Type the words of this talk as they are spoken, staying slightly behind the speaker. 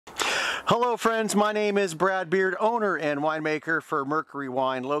Hello friends, my name is Brad Beard, owner and winemaker for Mercury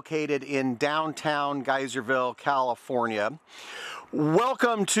Wine, located in downtown Geyserville, California.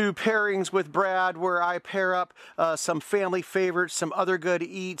 Welcome to Pairings with Brad, where I pair up some family favorites, some other good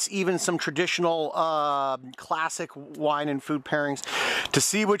eats, even some traditional classic wine and food pairings to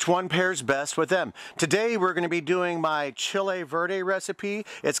see which one pairs best with them. Today we're going to be doing my Chili Verde recipe.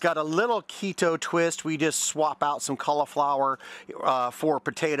 It's got a little keto twist. We just swap out some cauliflower for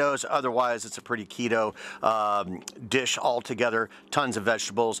potatoes. Otherwise, it's a pretty keto dish altogether. Tons of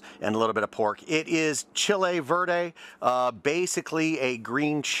vegetables and a little bit of pork. It is Chili Verde, basically a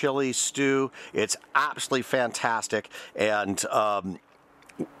green chili stew. It's absolutely fantastic, and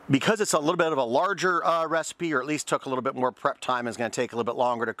because it's a little bit of a larger recipe, or at least took a little bit more prep time, it's going to take a little bit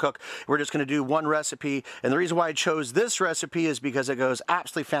longer to cook. We're just going to do one recipe, and the reason why I chose this recipe is because it goes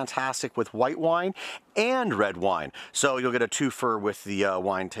absolutely fantastic with white wine and red wine. So you'll get a twofer with the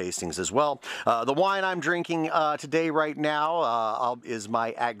wine tastings as well. The wine I'm drinking today right now is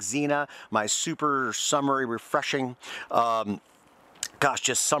my Axina, my super summery refreshing gosh,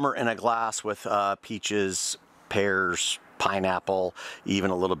 just summer in a glass with peaches, pears, pineapple, even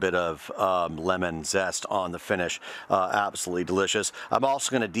a little bit of lemon zest on the finish. Absolutely delicious. I'm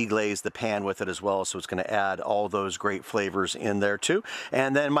also going to deglaze the pan with it as well, so it's going to add all those great flavors in there too.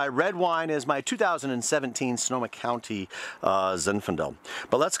 And then my red wine is my 2017 Sonoma County Zinfandel.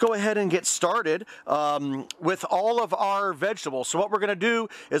 But let's go ahead and get started with all of our vegetables. So what we're going to do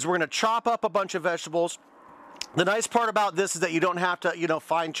is we're going to chop up a bunch of vegetables. The nice part about this is that you don't have to,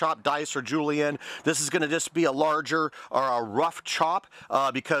 fine chop, dice, or julienne. This is going to just be a larger or a rough chop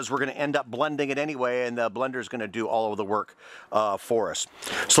because we're going to end up blending it anyway, and the blender is going to do all of the work for us.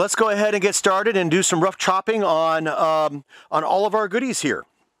 So let's go ahead and get started and do some rough chopping on all of our goodies here.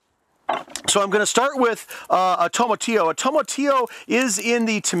 So I'm going to start with a tomatillo. A tomatillo is in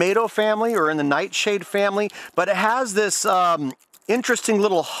the tomato family, or in the nightshade family, but it has this interesting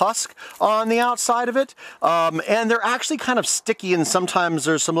little husk on the outside of it, and they're actually kind of sticky, and sometimes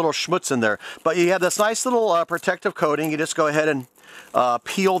there's some little schmutz in there, but you have this nice little protective coating. You just go ahead and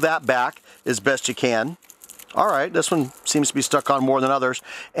peel that back as best you can. All right, this one seems to be stuck on more than others.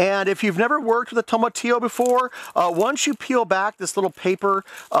 And if you've never worked with a tomatillo before, once you peel back this little paper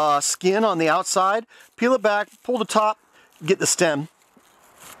skin on the outside, peel it back, pull the top, get the stem.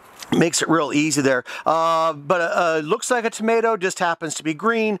 Makes it real easy there, but it looks like a tomato, just happens to be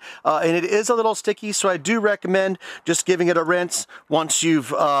green, and it is a little sticky, so I do recommend just giving it a rinse once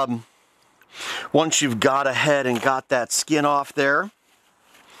you've got ahead and got that skin off there.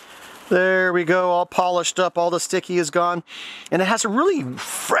 There we go, all polished up, all the sticky is gone, and it has a really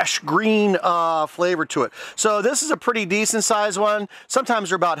fresh green flavor to it. So this is a pretty decent size one. Sometimes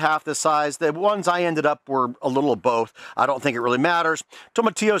they're about half the size. The ones I ended up were a little of both. I don't think it really matters.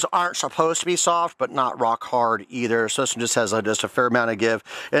 Tomatillos aren't supposed to be soft, but not rock hard either. So this one just has just a fair amount of give.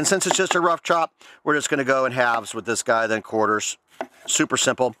 And since it's just a rough chop, we're just gonna go in halves with this guy, then quarters. Super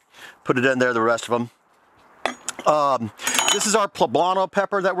simple. Put it in there, the rest of them. This is our Poblano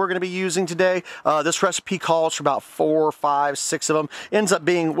pepper that we're going to be using today. This recipe calls for about 4, 5, 6 of them. Ends up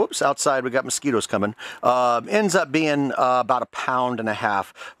being, whoops, outside we got mosquitoes coming. Ends up being about 1.5 pounds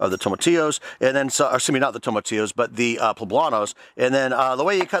of the tomatillos, and then, excuse me, not the tomatillos, but the poblanos. And then the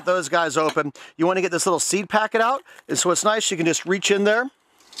way you cut those guys open, you want to get this little seed packet out. And so it's nice, you can just reach in there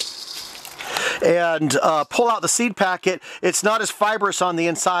and pull out the seed packet. It's not as fibrous on the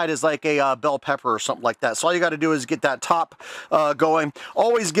inside as like a bell pepper or something like that. So all you got to do is get that top going.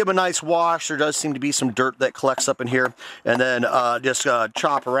 Always give a nice wash. There does seem to be some dirt that collects up in here. And then just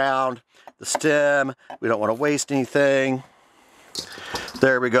chop around the stem. We don't want to waste anything.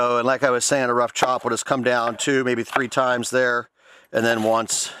 There we go. And like I was saying, a rough chop will just come down 2, maybe 3 times there, and then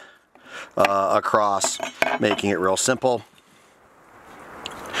once across, making it real simple.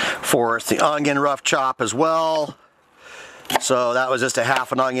 For the onion rough chop as well. So that was just a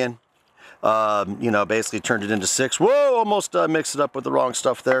half an onion. Basically turned it into 6. Whoa, almost mixed it up with the wrong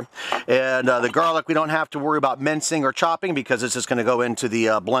stuff there. And the garlic, we don't have to worry about mincing or chopping because it's just going to go into the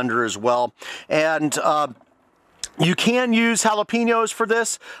blender as well. And you can use jalapenos for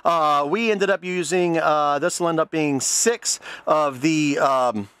this. We ended up using, this will end up being 6 of the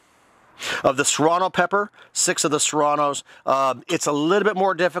Serrano pepper, 6 of the Serranos. It's a little bit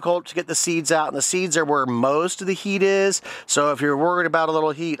more difficult to get the seeds out, and the seeds are where most of the heat is. So if you're worried about a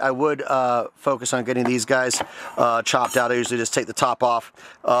little heat, I would focus on getting these guys chopped out. I usually just take the top off.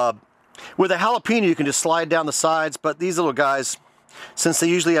 With a jalapeno, you can just slide down the sides, but these little guys, since they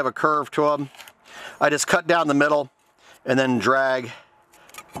usually have a curve to them, I just cut down the middle and then drag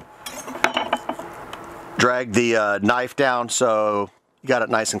the knife down so you got it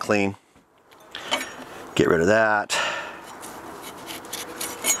nice and clean. Get rid of that.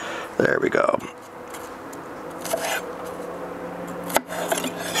 There we go.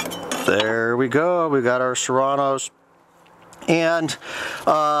 There we go. We got our Serranos. And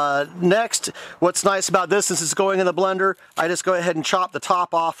next, what's nice about this, since it's going in the blender, I just go ahead and chop the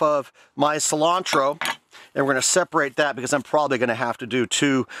top off of my cilantro. And we're going to separate that because I'm probably going to have to do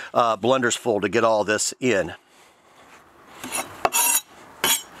 2 blenders full to get all this in.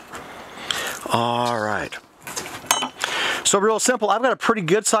 All right. So real simple, I've got a pretty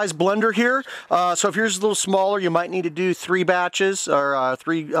good sized blender here. So if yours is a little smaller, you might need to do 3 batches or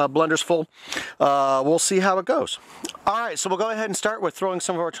 3 blenders full. We'll see how it goes. All right, so we'll go ahead and start with throwing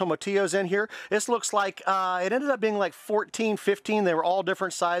some of our tomatillos in here. This looks like, it ended up being like 14, 15. They were all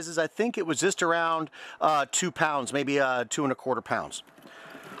different sizes. I think it was just around 2 pounds, maybe 2 1/4 pounds.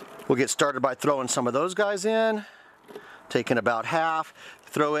 We'll get started by throwing some of those guys in. Taking about half.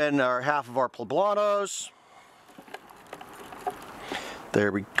 Throw in our half of our poblanos. There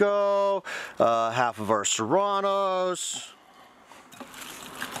we go. Half of our serranos.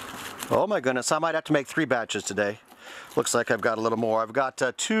 Oh my goodness, I might have to make 3 batches today. Looks like I've got a little more. I've got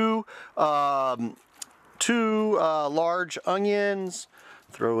two large onions.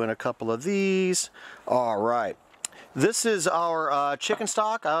 Throw in a couple of these. All right. This is our chicken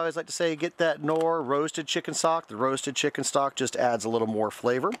stock. I always like to say get that Knorr roasted chicken stock. The roasted chicken stock just adds a little more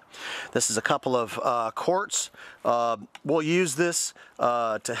flavor. This is a couple of quarts. We'll use this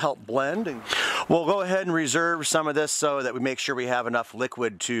to help blend. And we'll go ahead and reserve some of this so that we make sure we have enough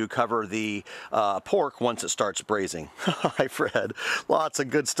liquid to cover the pork once it starts braising. All right, Fred, lots of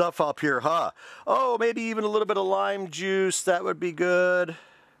good stuff up here, huh? Oh, maybe even a little bit of lime juice. That would be good.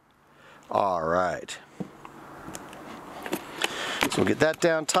 All right. So we'll get that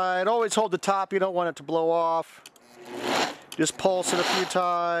down tight. Always hold the top, you don't want it to blow off. Just pulse it a few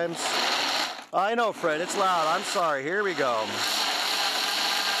times. I know, Fred, it's loud. I'm sorry. Here we go.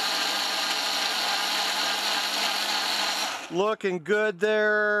 Looking good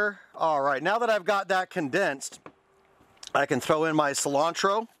there. All right, now that I've got that condensed, I can throw in my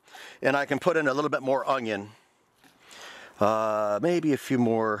cilantro and I can put in a little bit more onion. Maybe a few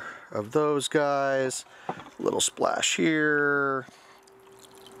more of those guys. A little splash here.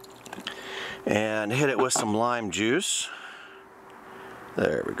 And hit it with some lime juice.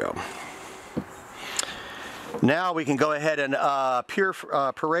 There we go. Now we can go ahead and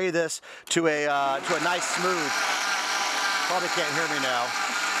puree this to a nice smooth. Probably can't hear me now.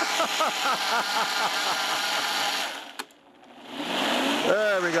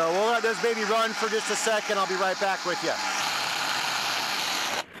 There we go. We'll let this baby run for just a second. I'll be right back with you.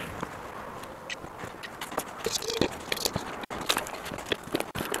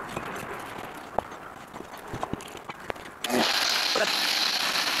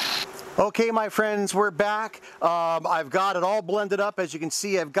 Okay, my friends, we're back. I've got it all blended up. As you can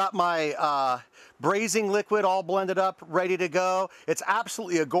see, I've got my braising liquid all blended up, ready to go. It's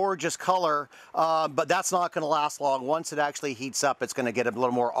absolutely a gorgeous color, but that's not going to last long. Once it actually heats up, it's going to get a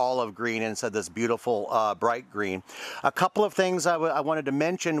little more olive green instead of this beautiful bright green. A couple of things I wanted to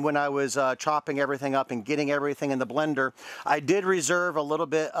mention when I was chopping everything up and getting everything in the blender. I did reserve a little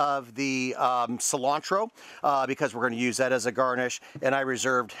bit of the cilantro because we're going to use that as a garnish, and I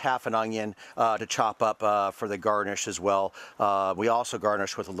reserved half an onion to chop up for the garnish as well. We also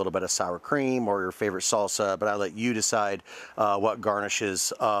garnish with a little bit of sour cream or your favorite salsa, but I'll let you decide what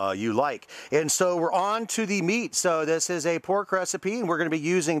garnishes you like. And so we're on to the meat. So this is a pork recipe, and we're going to be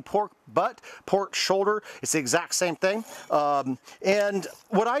using pork butt, pork shoulder. It's the exact same thing. And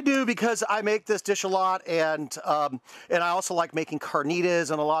what I do, because I make this dish a lot, and I also like making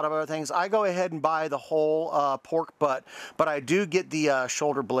carnitas and a lot of other things, I go ahead and buy the whole pork butt, but I do get the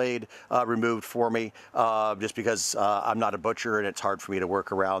shoulder blade removed for me just because I'm not a butcher and it's hard for me to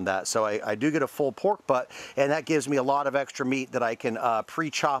work around that. So I do get a full pork butt, and that gives me a lot of extra meat that I can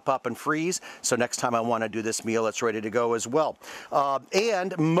pre-chop up and freeze. So next time I want to do this meal, it's ready to go as well.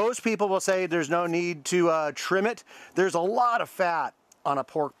 And most people will say there's no need to trim it. There's a lot of fat on a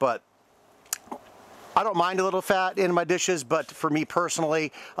pork butt. I don't mind a little fat in my dishes, but for me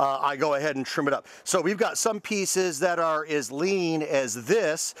personally, I go ahead and trim it up. So we've got some pieces that are as lean as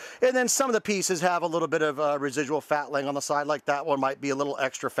this, and then some of the pieces have a little bit of residual fat laying on the side, like that one might be a little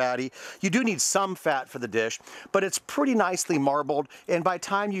extra fatty. You do need some fat for the dish, but it's pretty nicely marbled, and by the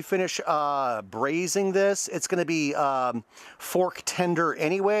time you finish braising this, it's going to be fork tender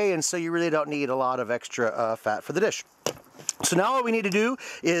anyway, and so you really don't need a lot of extra fat for the dish. So now what we need to do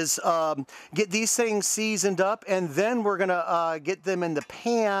is get these things seasoned up, and then we're going to get them in the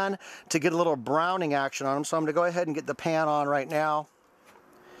pan to get a little browning action on them. So I'm going to go ahead and get the pan on right now.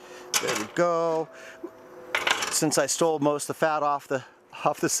 There we go. since I stole most of the fat off the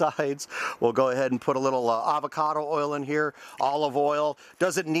sides, we'll go ahead and put a little avocado oil in here. Olive oil.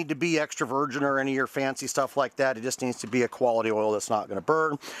 Doesn't need to be extra virgin or any of your fancy stuff like that. It just needs to be a quality oil that's not going to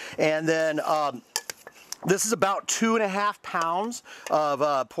burn. And then this is about 2.5 pounds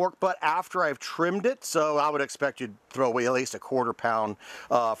of pork butt after I've trimmed it, so I would expect you to throw away at least a 1/4 pound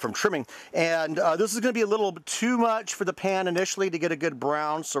from trimming. And this is going to be a little bit too much for the pan initially to get a good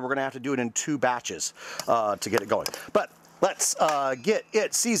brown, so we're going to have to do it in 2 batches to get it going. But let's get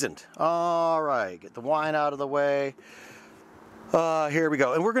it seasoned. All right, get the wine out of the way. Here we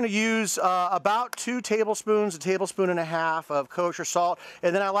go. And we're going to use about 2 tablespoons, 1.5 tablespoons of kosher salt.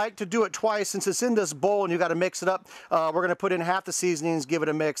 And then I like to do it twice since it's in this bowl and you got to mix it up. We're going to put in half the seasonings, give it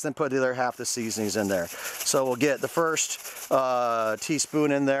a mix, then put the other half the seasonings in there. So we'll get the first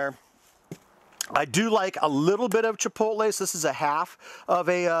teaspoon in there. I do like a little bit of chipotle, so this is a half of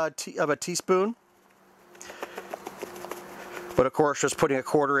a teaspoon. But of course, just putting a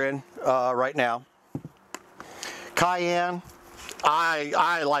 1/4 in right now. Cayenne.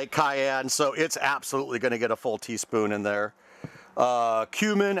 I like cayenne, so it's absolutely going to get a full teaspoon in there.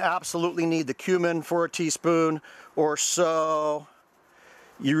 Cumin, absolutely need the cumin for a teaspoon or so.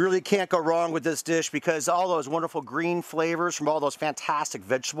 You really can't go wrong with this dish because all those wonderful green flavors from all those fantastic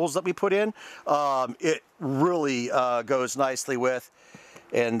vegetables that we put in, it really goes nicely with.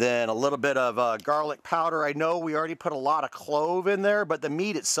 And then a little bit of garlic powder. I know we already put a lot of clove in there, but the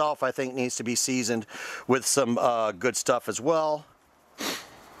meat itself I think needs to be seasoned with some good stuff as well.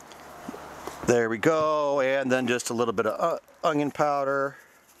 There we go. And then just a little bit of onion powder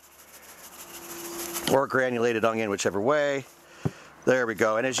or granulated onion, whichever way. There we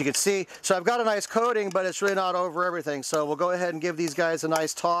go. And as you can see, so I've got a nice coating, but it's really not over everything. So we'll go ahead and give these guys a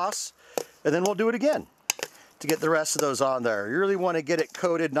nice toss, and then we'll do it again to get the rest of those on there. You really want to get it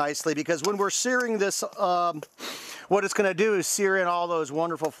coated nicely because when we're searing this, what it's going to do is sear in all those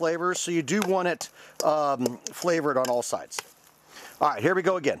wonderful flavors. So you do want it flavored on all sides. All right, here we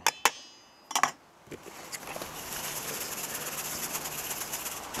go again.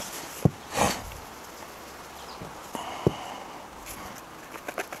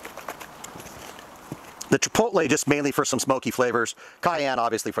 The chipotle just mainly for some smoky flavors. Cayenne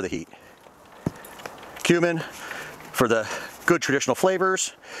obviously for the heat. Cumin for the good traditional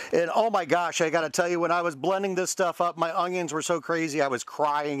flavors. And oh my gosh, I gotta tell you, when I was blending this stuff up, my onions were so crazy, I was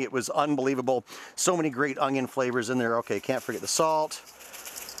crying. It was unbelievable. So many great onion flavors in there. Okay, can't forget the salt.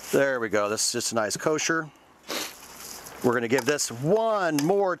 There we go. This is just a nice kosher. We're gonna give this one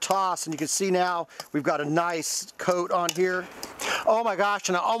more toss, and you can see now we've got a nice coat on here. Oh my gosh,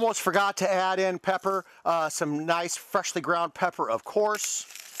 and I almost forgot to add in pepper, some nice freshly ground pepper, of course.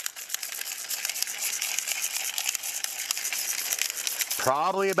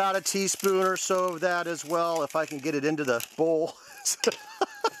 Probably about a teaspoon or so of that as well, if I can get it into the bowl. Instead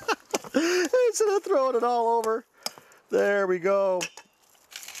of throwing it all over. There we go.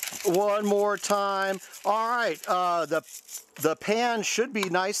 One more time. All right, the pan should be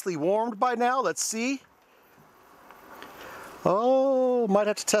nicely warmed by now. Let's see. Oh, might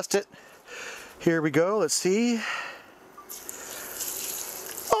have to test it. Here we go. Let's see.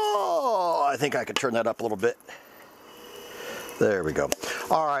 Oh, I think I could turn that up a little bit. There we go.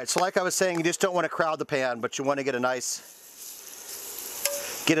 All right, so like I was saying, you just don't want to crowd the pan, but you want to get a nice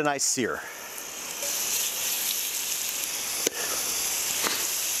sear.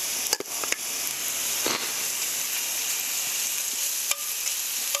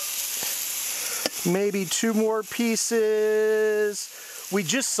 Maybe 2 more pieces. We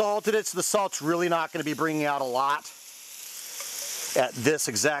just salted it, so the salt's really not going to be bringing out a lot at this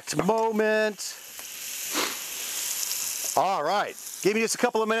exact moment. All right, give me just a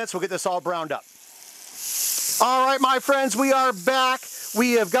couple of minutes, we'll get this all browned up. All right, my friends, we are back.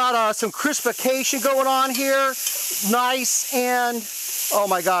 We have got some crispification going on here. Nice, and oh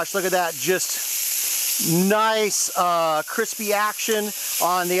my gosh, look at that, just nice crispy action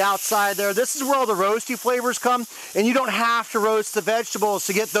on the outside there. This is where all the roasty flavors come, and you don't have to roast the vegetables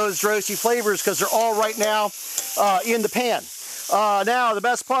to get those roasty flavors because they're all right now in the pan. Now, the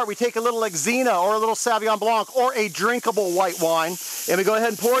best part, we take a little Xena or a little Sauvignon Blanc or a drinkable white wine, and we go ahead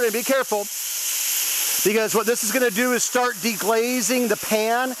and pour it in. Be careful, because what this is going to do is start deglazing the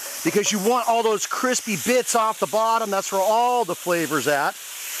pan, because you want all those crispy bits off the bottom. That's where all the flavor's at.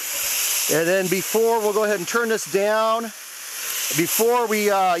 And then before, we'll go ahead and turn this down. Before we,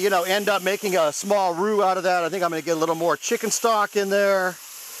 you know, end up making a small roux out of that, I think I'm going to get a little more chicken stock in there.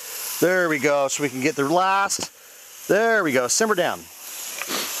 There we go, so we can get the last. There we go, simmer down.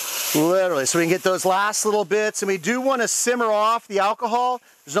 Literally, so we can get those last little bits, and we do want to simmer off the alcohol.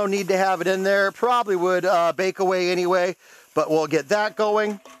 There's no need to have it in there. Probably would bake away anyway, but we'll get that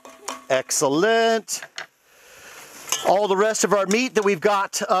going. Excellent. All the rest of our meat that we've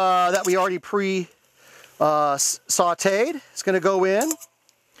got that we already sauteed is going to go in.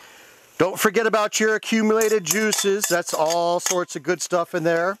 Don't forget about your accumulated juices. That's all sorts of good stuff in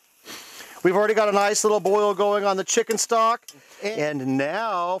there. We've already got a nice little boil going on the chicken stock. And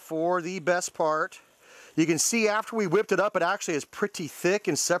now for the best part. You can see after we whipped it up, it actually is pretty thick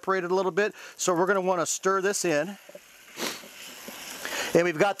and separated a little bit. So we're going to want to stir this in. And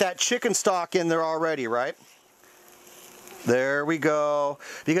we've got that chicken stock in there already, right? There we go.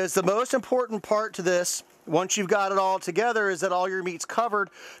 Because the most important part to this, once you've got it all together, is that all your meat's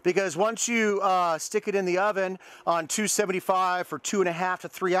covered. Because once you stick it in the oven on 275 for 2.5 to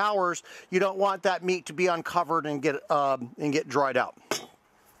 3 hours, you don't want that meat to be uncovered and get dried out.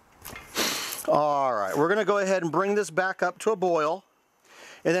 All right, we're gonna go ahead and bring this back up to a boil.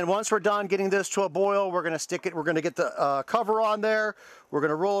 And then once we're done getting this to a boil, we're gonna stick it, we're gonna get the cover on there. We're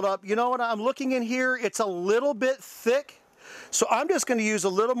gonna roll it up. You know what, I'm looking in here, it's a little bit thick. So I'm just going to use a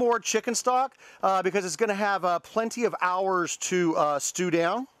little more chicken stock because it's going to have plenty of hours to stew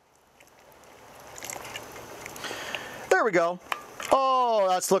down. There we go. Oh,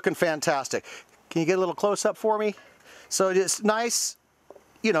 that's looking fantastic. Can you get a little close up for me? So it's nice,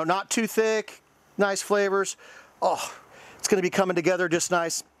 you know, not too thick, nice flavors. Oh, it's going to be coming together just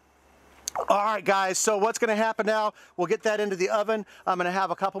nice. All right, guys, so what's going to happen now, we'll get that into the oven. I'm going to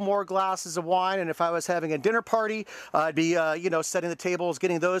have a couple more glasses of wine, and if I was having a dinner party, I'd be, you know, setting the tables,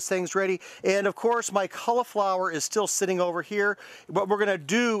 getting those things ready. And, of course, my cauliflower is still sitting over here. What we're going to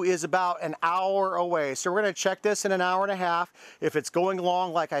do is about an hour away. So we're going to check this in an hour and a half. If it's going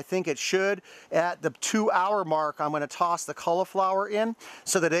along like I think it should, at the 2-hour mark, I'm going to toss the cauliflower in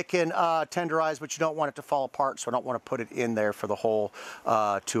so that it can tenderize, but you don't want it to fall apart, so I don't want to put it in there for the whole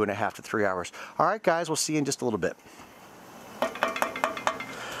 2.5 to 3 hours. All right, guys, we'll see you in just a little bit.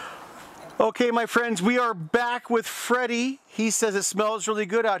 Okay, my friends, we are back with Freddie. He says it smells really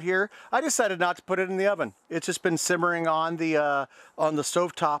good out here. I decided not to put it in the oven. It's just been simmering on the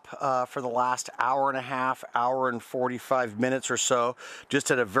stovetop for the last hour and a half, hour and 45 minutes or so,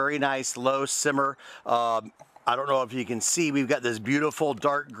 just at a very nice low simmer. I don't know if you can see, we've got this beautiful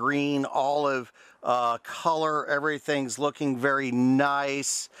dark green olive color. Everything's looking very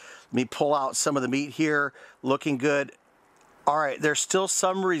nice. Let me pull out some of the meat here, looking good. All right, there's still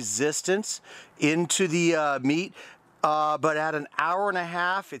some resistance into the meat, but at an hour and a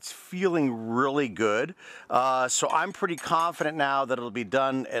half, it's feeling really good. So I'm pretty confident now that it'll be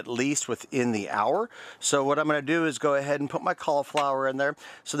done at least within the hour. So what I'm going to do is go ahead and put my cauliflower in there.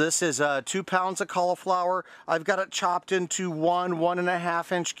 So this is 2 pounds of cauliflower. I've got it chopped into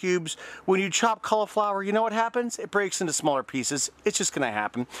 1.5 inch cubes. When you chop cauliflower, you know what happens? It breaks into smaller pieces. It's just going to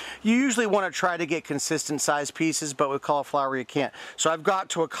happen. You usually want to try to get consistent size pieces, but with cauliflower you can't. So I've got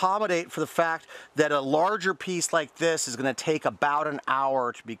to accommodate for the fact that a larger piece like this is going to take about an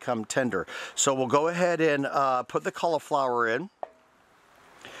hour to become tender. So we'll go ahead and put the cauliflower in.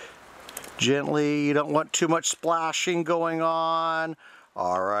 Gently, you don't want too much splashing going on.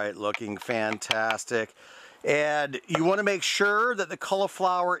 All right, looking fantastic. And you want to make sure that the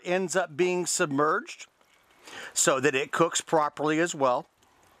cauliflower ends up being submerged so that it cooks properly as well.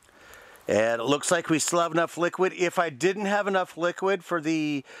 And it looks like we still have enough liquid. If I didn't have enough liquid for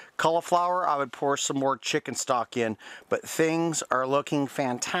the cauliflower, I would pour some more chicken stock in. But things are looking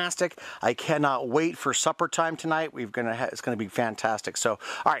fantastic. I cannot wait for supper time tonight. It's going to be fantastic. So,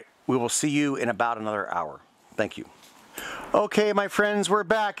 all right, we will see you in about another hour. Thank you. Okay, my friends, we're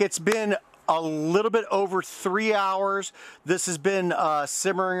back. It's been a little bit over 3 hours. This has been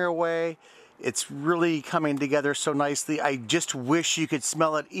simmering away. It's really coming together so nicely. I just wish you could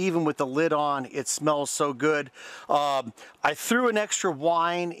smell it even with the lid on. It smells so good. I threw an extra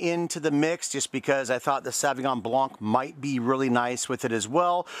wine into the mix just because I thought the Sauvignon Blanc might be really nice with it as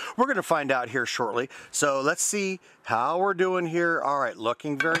well. We're going to find out here shortly. So let's see how we're doing here. All right,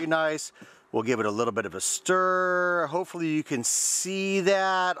 looking very nice. We'll give it a little bit of a stir. Hopefully you can see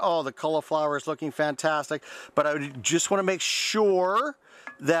that. Oh, the cauliflower is looking fantastic. But I just want to make sure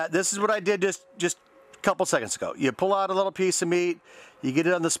that this is what I did just a couple seconds ago. You pull out a little piece of meat, you get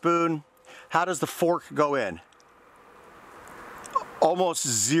it on the spoon. How does the fork go in? Almost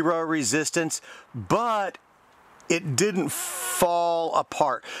zero resistance, but it didn't fall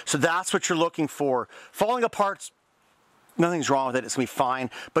apart. So that's what you're looking for. Falling apart, nothing's wrong with it, it's gonna be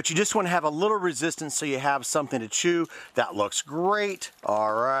fine, but you just wanna have a little resistance so you have something to chew. That looks great.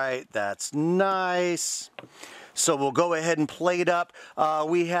 All right, that's nice. So we'll go ahead and plate up.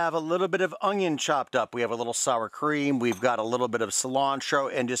 We have a little bit of onion chopped up. We have a little sour cream. We've got a little bit of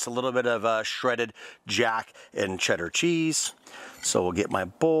cilantro and just a little bit of shredded jack and cheddar cheese. So we'll get my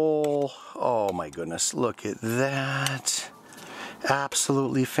bowl. Oh my goodness, look at that.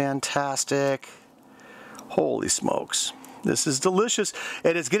 Absolutely fantastic. Holy smokes. This is delicious,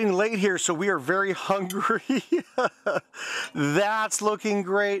 and it's getting late here, so we are very hungry. That's looking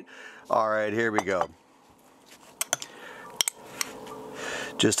great. All right, here we go.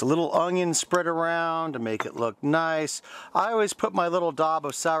 Just a little onion spread around to make it look nice. I always put my little daub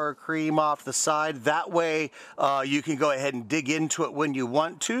of sour cream off the side. That way you can go ahead and dig into it when you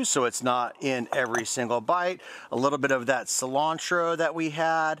want to, so it's not in every single bite. A little bit of that cilantro that we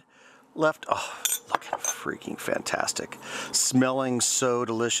had left. Oh, looking freaking fantastic. Smelling so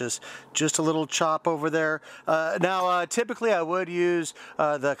delicious. Just a little chop over there. Now, typically I would use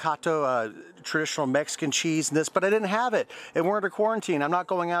the Cato traditional Mexican cheese in this, but I didn't have it. And we're under quarantine. I'm not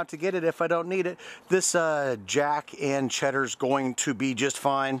going out to get it if I don't need it. This jack and cheddar's going to be just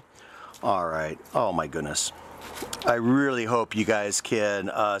fine. All right. Oh my goodness. I really hope you guys can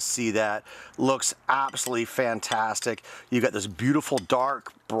see that. Looks absolutely fantastic. You got this beautiful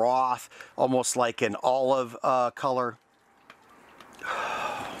dark broth, almost like an olive color.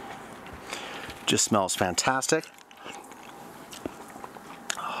 Just smells fantastic.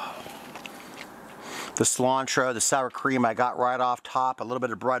 The cilantro, the sour cream I got right off top, a little bit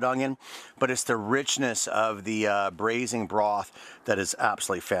of bright onion, but it's the richness of the braising broth that is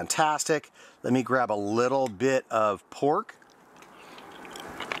absolutely fantastic. Let me grab a little bit of pork.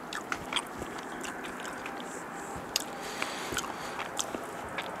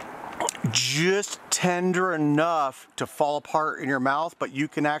 Just tender enough to fall apart in your mouth, but you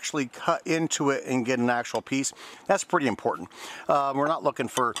can actually cut into it and get an actual piece. That's pretty important. We're not looking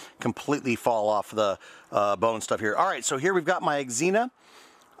for completely fall off the bone stuff here. All right, so here we've got my Xena.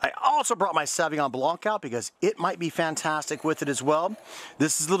 I also brought my Sauvignon Blanc out because it might be fantastic with it as well.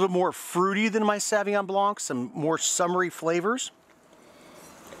 This is a little more fruity than my Sauvignon Blanc, some more summery flavors.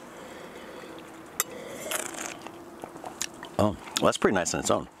 Oh, well, that's pretty nice on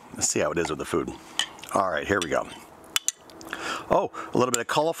its own. Let's see how it is with the food. All right, here we go. Oh, a little bit of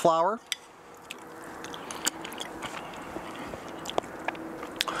cauliflower.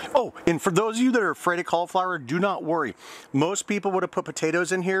 Oh, and for those of you that are afraid of cauliflower, do not worry. Most people would have put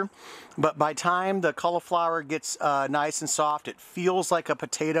potatoes in here, but by the time the cauliflower gets nice and soft, it feels like a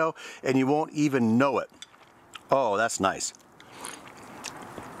potato and you won't even know it. Oh, that's nice.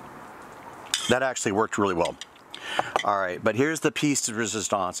 That actually worked really well. All right, but here's the piece de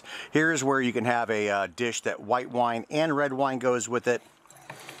resistance. Here's where you can have a dish that white wine and red wine goes with it.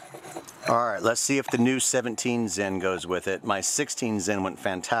 All right, let's see if the new 17 Zen goes with it. My 16 Zen went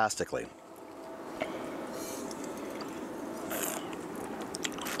fantastically.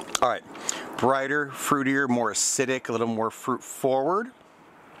 All right, brighter, fruitier, more acidic, a little more fruit forward.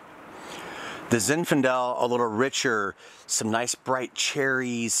 The Zinfandel, a little richer, some nice bright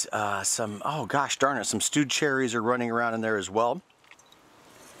cherries, some, oh gosh darn it, some stewed cherries are running around in there as well.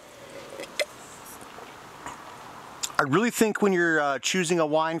 I really think when you're choosing a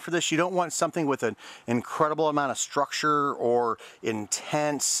wine for this, you don't want something with an incredible amount of structure or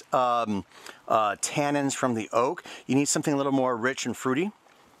intense tannins from the oak. You need something a little more rich and fruity.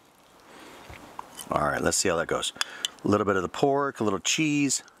 All right, let's see how that goes. A little bit of the pork, a little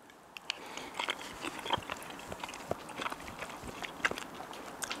cheese.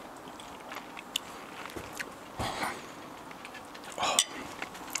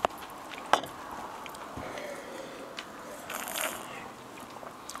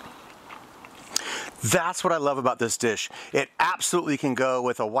 That's what I love about this dish. It absolutely can go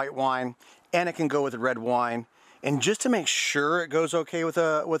with a white wine and it can go with a red wine. And just to make sure it goes okay with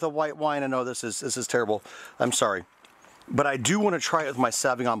a white wine, I know this is terrible. I'm sorry. But I do want to try it with my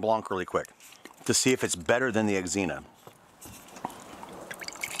Sauvignon Blanc really quick to see if it's better than the Xena.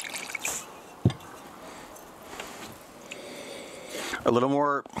 A little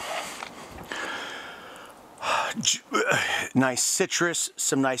more nice citrus,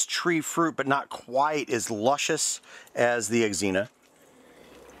 some nice tree fruit, but not quite as luscious as the Xena.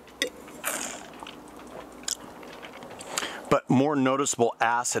 But more noticeable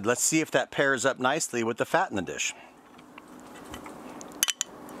acid. Let's see if that pairs up nicely with the fat in the dish.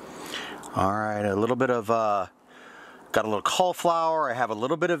 All right, a little bit of, got a little cauliflower. I have a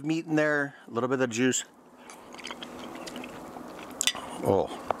little bit of meat in there, a little bit of juice. Oh.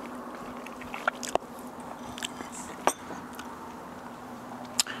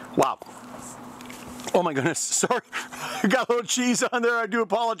 Wow. Oh my goodness, sorry. I got a little cheese on there, I do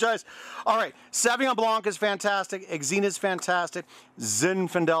apologize. All right, Sauvignon Blanc is fantastic, Exina is fantastic,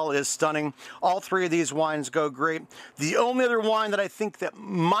 Zinfandel is stunning. All three of these wines go great. The only other wine that I think that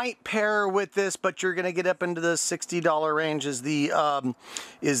might pair with this, but you're gonna get up into the $60 range, is the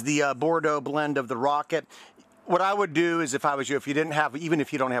Bordeaux blend of the Rocket. What I would do is, if I was you, even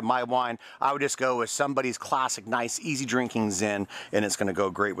if you don't have my wine, I would just go with somebody's classic, nice, easy drinking Zin, and it's gonna go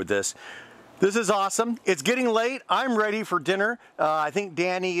great with this. This is awesome. It's getting late. I'm ready for dinner. I think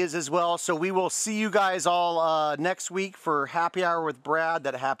Danny is as well. So we will see you guys all next week for Happy Hour with Brad.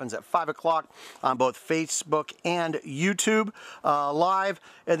 That happens at 5 o'clock on both Facebook and YouTube live.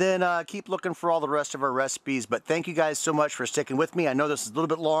 And then keep looking for all the rest of our recipes. But thank you guys so much for sticking with me. I know this is a little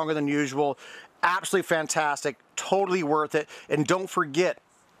bit longer than usual. Absolutely fantastic. Totally worth it. And don't forget,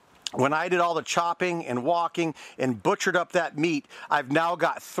 when I did all the chopping and walking and butchered up that meat, I've now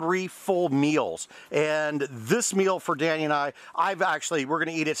got 3 full meals. And this meal for Danny and we're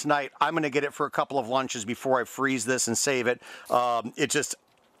gonna eat it tonight. I'm gonna get it for a couple of lunches before I freeze this and save it. It's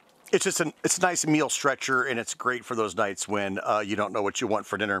a nice meal stretcher, and it's great for those nights when you don't know what you want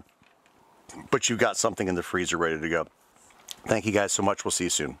for dinner, but you've got something in the freezer ready to go. Thank you guys so much. We'll see you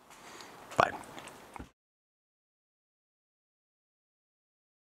soon. Bye.